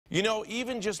You know,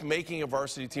 even just making a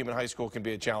varsity team in high school can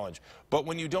be a challenge. But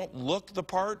when you don't look the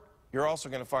part, you're also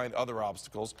going to find other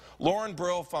obstacles. Lauren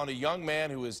Brill found a young man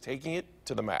who is taking it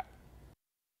to the mat.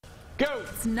 Go!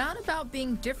 It's not about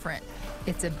being different.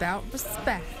 It's about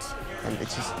respect. And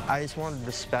I just wanted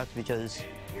respect because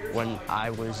when I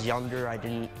was younger, I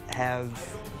didn't have,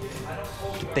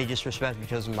 they just respect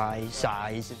because of my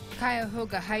size.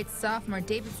 Cuyahoga Heights sophomore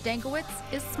David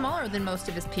Stankiewicz is smaller than most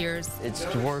of his peers. It's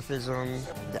dwarfism.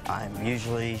 I'm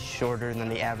usually shorter than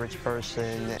the average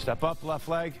person. Step up, left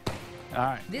leg. All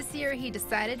right. This year, he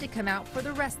decided to come out for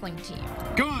the wrestling team.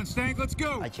 Go on, Stank, let's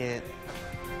go. I can't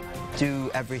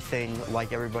do everything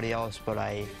like everybody else, but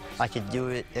I could do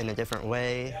it in a different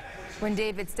way. When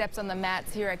David steps on the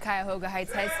mats here at Cuyahoga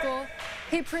Heights High School,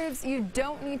 he proves you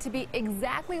don't need to be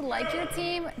exactly like your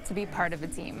team to be part of a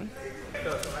team.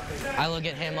 I look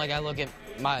at him like I look at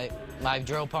my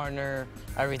drill partner,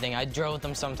 everything. I drill with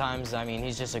him sometimes. I mean,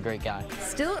 he's just a great guy.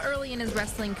 Still early in his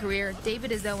wrestling career,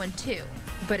 David is 0-2,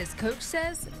 but his coach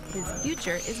says his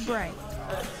future is bright.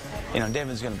 You know,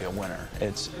 David's going to be a winner.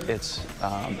 It's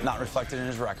not reflected in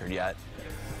his record yet,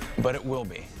 but it will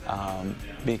be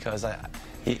because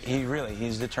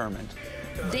he's determined.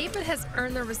 David has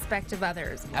earned the respect of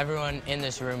others. Everyone in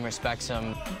this room respects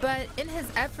him. But in his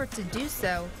effort to do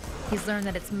so, he's learned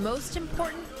that it's most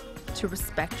important to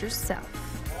respect yourself.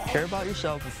 Care about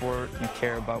yourself before you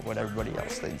care about what everybody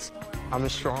else thinks. I'm a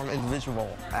strong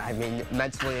individual. I mean,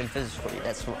 mentally and physically,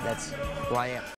 that's who I am.